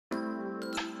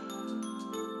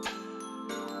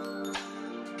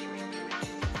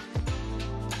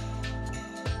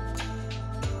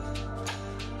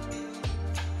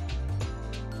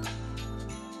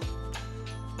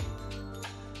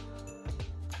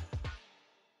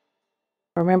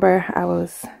remember I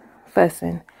was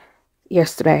fussing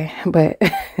yesterday, but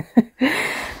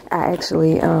I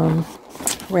actually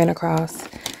ran across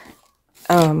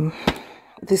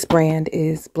this brand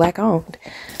is black owned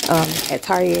at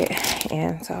Target,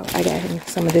 and so I got him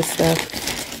some of this stuff,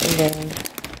 and then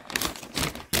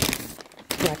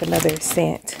like another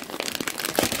scent,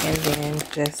 and then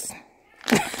just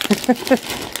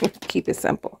keep it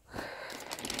simple.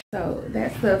 So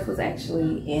that stuff was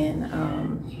actually in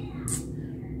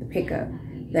the pickup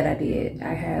that I did.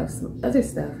 I have some other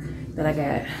stuff that I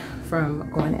got from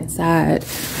going inside.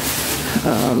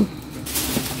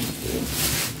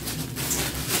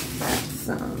 Got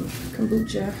some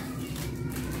kombucha.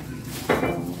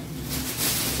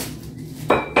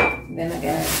 Then I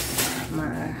got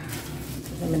my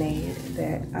lemonade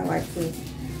that I like to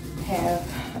have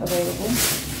available.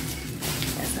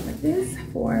 Got some of this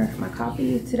for my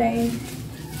coffee today.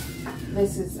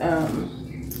 This is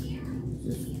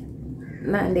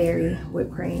non-dairy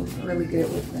whipped cream, really good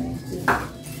whipped cream too.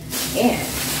 And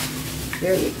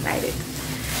very excited.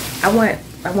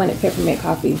 I wanted peppermint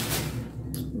coffee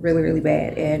really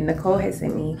bad, and Nicole had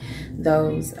sent me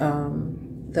those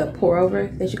the pour over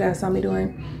that you guys saw me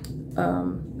doing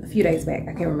a few days back.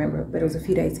 I can't remember, but it was a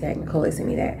few days back. Nicole had sent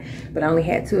me that, but I only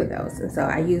had 2 of those, and so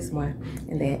I used one,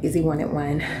 and then Izzy wanted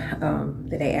one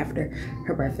the day after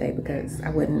her birthday, because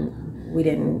we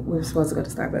were supposed to go to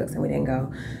Starbucks and we didn't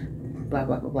go, blah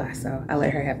blah blah blah. So I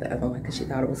let her have the other one because she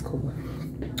thought it was cool.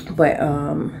 But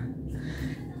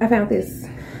I found this.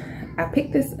 I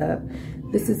picked this up.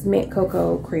 This is mint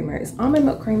cocoa creamer. It's almond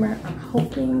milk creamer. I'm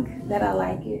hoping that I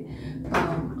like it.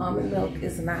 Almond milk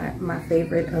is not my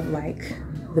favorite of like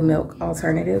the milk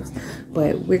alternatives,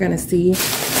 but we're gonna see.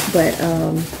 But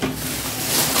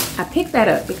I picked that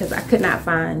up because I could not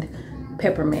find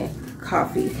peppermint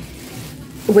coffee,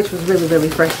 which was really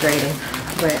frustrating.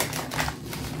 But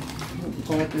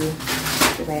going through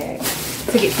the bag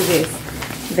to get to this,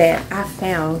 that I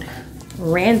found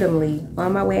randomly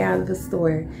on my way out of the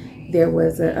store. There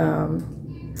was a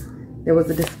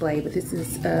display, but this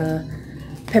is a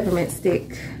peppermint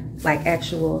stick, like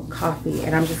actual coffee,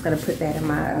 and I'm just gonna put that in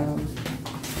my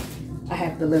I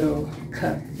have the little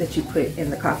cup that you put in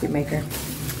the coffee maker.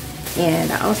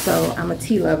 And I'm a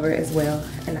tea lover as well,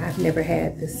 and I've never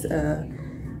had this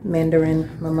Mandarin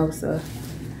mimosa.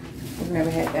 I've never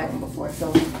had that one before,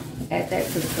 so add that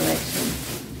to the collection.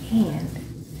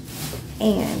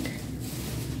 And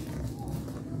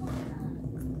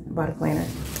bought a planner.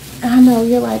 I know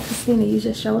you're like, Christina, you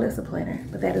just showed us a planner,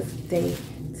 but that is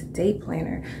day-to-day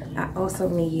planner. I also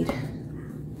need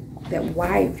that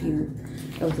wide view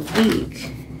of the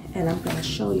week, and I'm gonna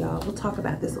show y'all. We'll talk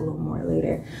about this a little more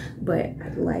later, but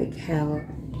I like how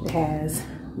it has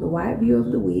the wide view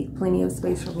of the week, plenty of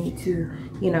space for me to,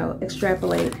 you know,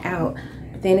 extrapolate out.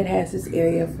 Then it has this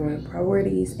area for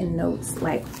priorities and notes,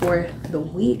 like for the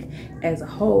week as a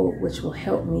whole, which will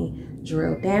help me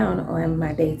drill down on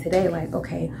my day-to-day. Like,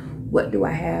 okay, what do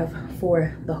I have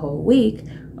for the whole week?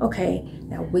 Okay,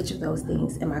 now which of those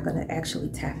things am I going to actually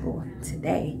tackle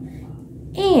today?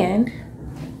 And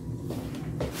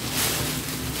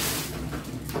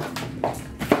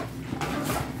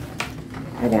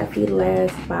I got the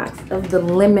last box of the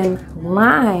lemon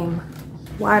lime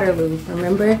Waterloo.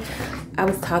 Remember, I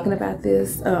was talking about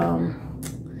this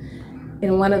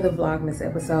in one of the Vlogmas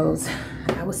episodes.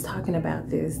 I was talking about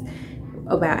this,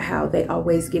 about how they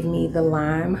always give me the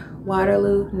lime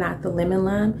Waterloo, not the lemon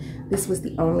lime. This was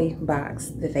the only box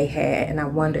that they had, and I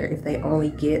wonder if they only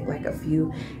get like a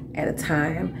few at a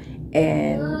time,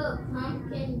 and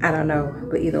I don't know,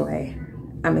 but either way,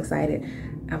 I'm excited.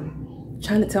 I'm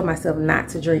trying to tell myself not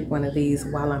to drink one of these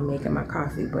while I'm making my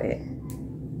coffee, but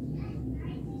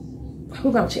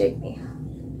who gonna check me?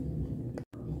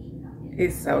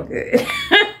 It's so good.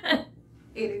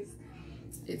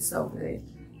 It's so good.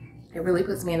 It really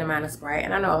puts me in the mind of Sprite.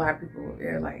 And I know a lot of people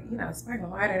are like, you know, sparkling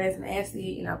water, that's nasty,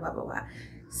 you know, blah blah blah.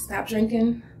 Stop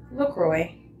drinking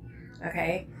LaCroix,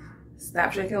 okay?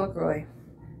 Stop drinking LaCroix.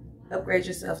 Upgrade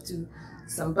yourself to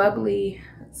some bubbly,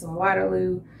 some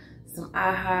Waterloo, some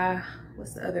AHA.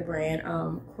 What's the other brand?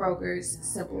 Kroger's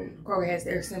Simple. Kroger has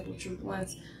their Simple Truth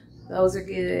ones. Those are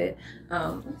good.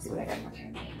 Let me see what I got in my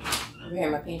pantry. Over here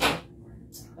in my pantry.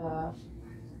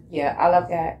 Yeah, all I've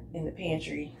got in the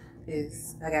pantry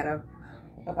is I got a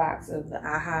box of the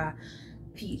AHA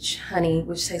peach honey,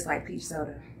 which tastes like peach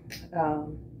soda.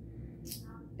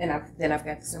 And I've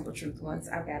got the Simple Truth ones.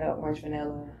 I've got an orange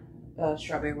vanilla,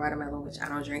 strawberry watermelon, which I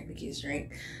don't drink, the kids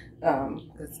drink,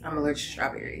 because I'm allergic to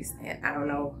strawberries, and I don't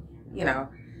know, you know,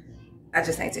 I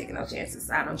just ain't taking no chances.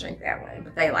 I don't drink that one,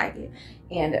 but they like it.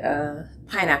 And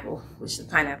pineapple, which the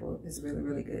pineapple is really,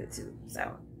 really good too.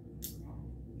 So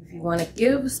if you want to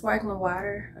give sparkling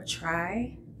water a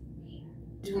try,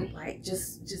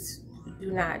 just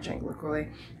do not drink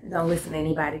LaCroix. Don't listen to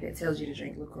anybody that tells you to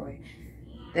drink LaCroix.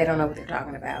 They don't know what they're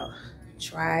talking about.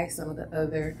 Try some of the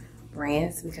other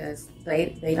brands because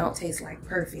they don't taste like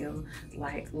perfume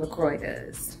like LaCroix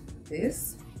does.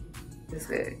 This is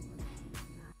good.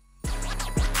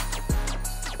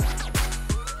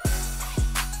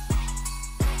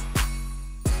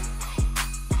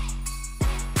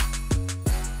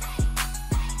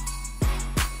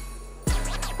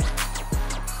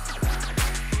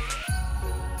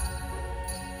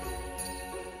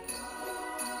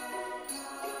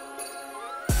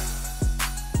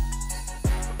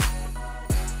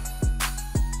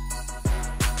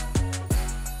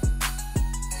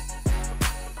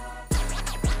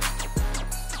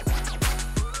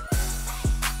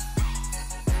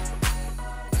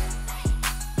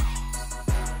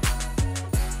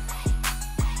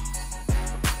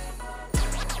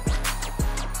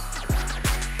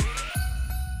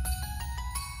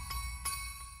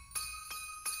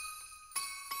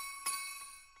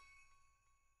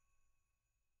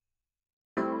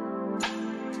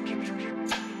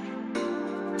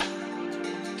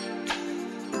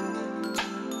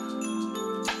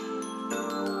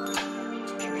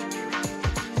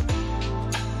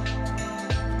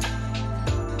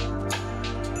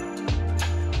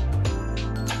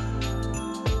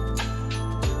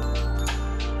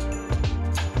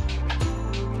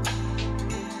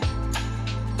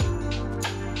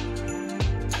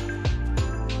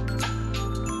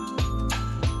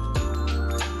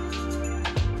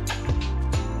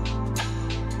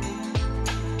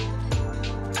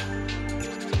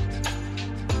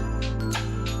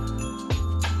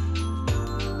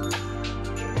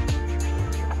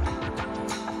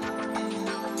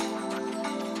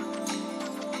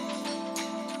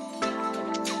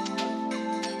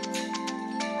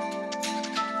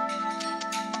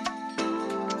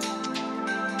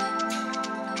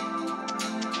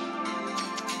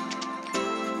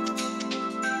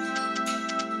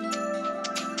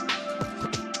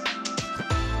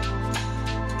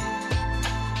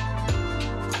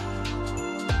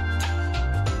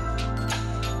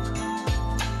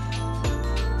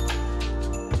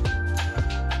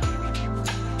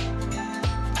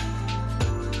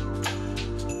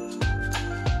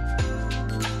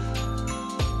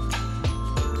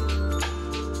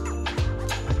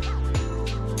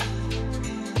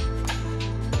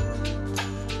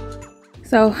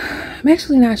 So I'm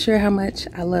actually not sure how much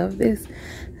I love this.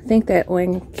 I think that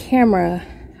on camera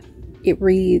it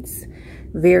reads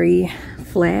very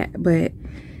flat, but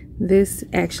this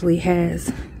actually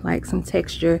has like some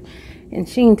texture and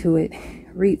sheen to it.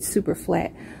 Reads super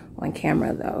flat on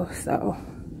camera though, so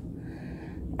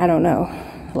I don't know.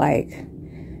 Like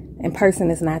in person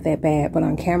it's not that bad, but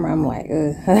on camera I'm like,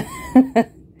 ugh.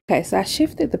 Okay, so I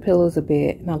shifted the pillows a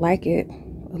bit and I like it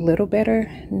a little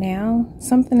better now.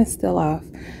 Something is still off,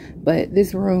 but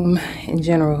this room in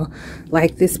general,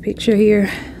 like this picture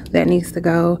here, that needs to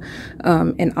go,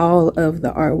 and all of the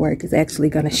artwork is actually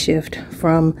going to shift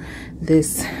from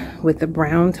this with the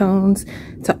brown tones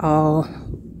to all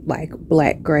like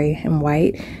black, gray, and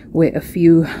white with a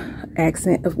few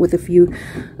with a few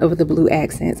of the blue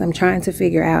accents. I'm trying to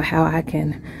figure out how I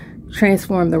can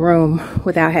transform the room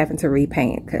without having to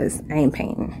repaint because I ain't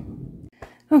painting.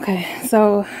 Okay,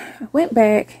 so I went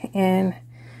back and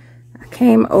I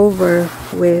came over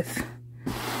with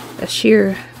a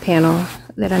sheer panel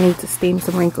that I need to steam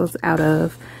some wrinkles out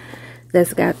of.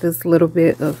 That's got this little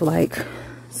bit of like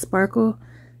sparkle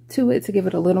to it to give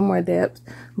it a little more depth,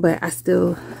 but I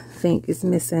still think it's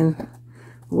missing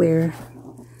where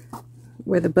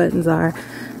the buttons are.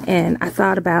 And I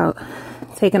thought about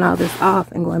taking all this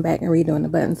off and going back and redoing the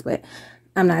buttons, but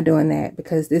I'm not doing that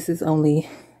because this is only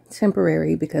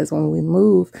temporary, because when we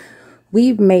move,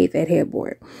 we've made that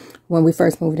headboard when we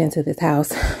first moved into this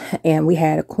house and we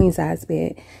had a queen size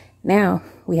bed. Now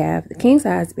we have the king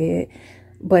size bed,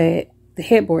 but the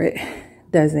headboard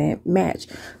doesn't match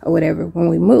or whatever. When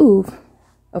we move,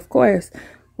 of course,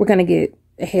 we're going to get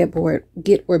a headboard,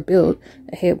 or build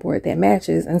a headboard that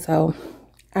matches. And so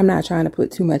I'm not trying to put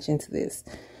too much into this.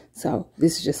 So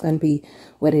this is just going to be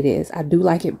what it is. I do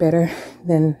like it better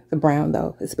than the brown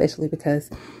though, especially because,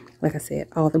 like I said,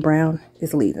 all the brown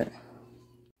is leaving.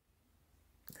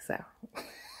 So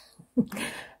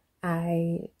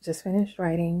I just finished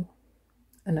writing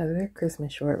another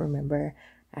Christmas short. Remember,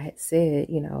 I had said,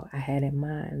 you know, I had in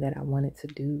mind that I wanted to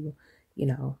do, you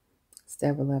know,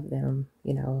 several of them,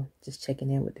 you know, just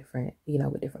checking in with different, you know,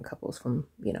 with different couples from,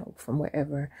 you know, from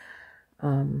wherever.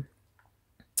 I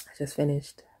just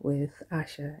finished with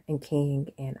Asha and King,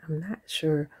 and I'm not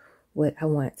sure what I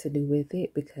want to do with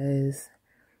it because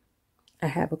I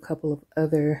have a couple of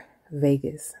other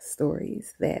Vegas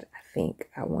stories that I think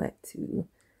I want to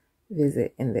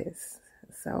visit in this.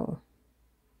 So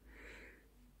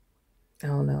I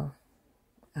don't know.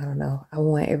 I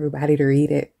want everybody to read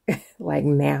it like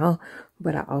now,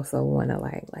 but I also want to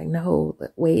like no,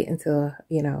 wait until,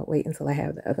 you know, wait until I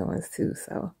have the other ones too.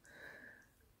 So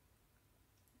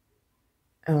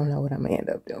I don't know what I'm gonna end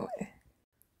up doing.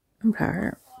 I'm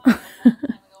tired.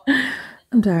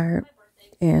 I'm tired,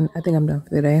 and I think I'm done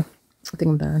for the day. I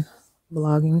think I'm done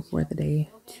vlogging for the day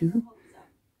 2.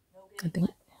 I think,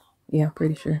 yeah, I'm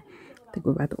pretty sure. I think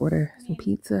we're about to order some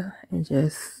pizza and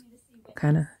just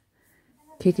kind of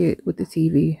kick it with the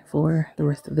TV for the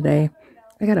rest of the day.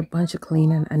 I got a bunch of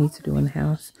cleaning I need to do in the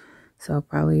house, so I'll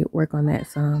probably work on that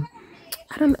some.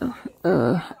 I don't know.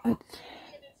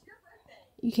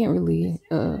 You can't really.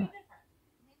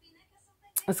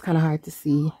 It's kind of hard to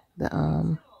see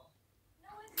the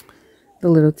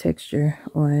little texture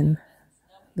on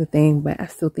the thing, but I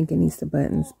still think it needs the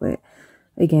buttons. But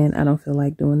again, I don't feel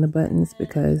like doing the buttons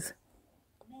because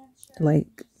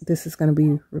like this is going to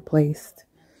be replaced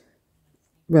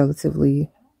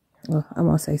relatively, well, I'm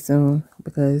gonna say soon,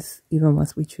 because even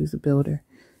once we choose a builder,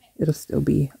 it'll still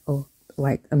be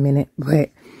like a minute, but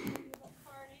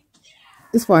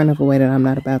it's far enough away that I'm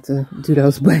not about to do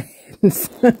those buttons.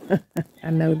 I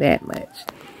know that much.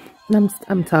 And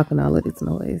I'm talking all of this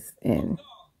noise, and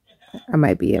I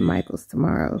might be at Michael's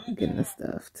tomorrow getting the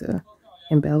stuff to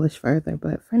embellish further,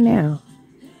 but for now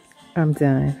I'm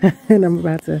done. And I'm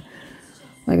about to,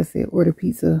 like I said, order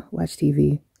pizza, watch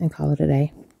TV, and call it a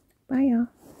day. Bye, y'all.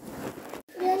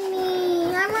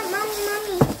 Mommy, I want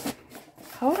mommy.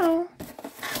 Hold on.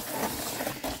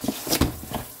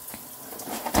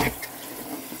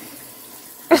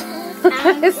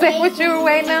 Is that what you were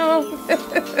waiting on?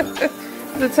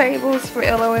 The tables for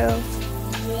LOL.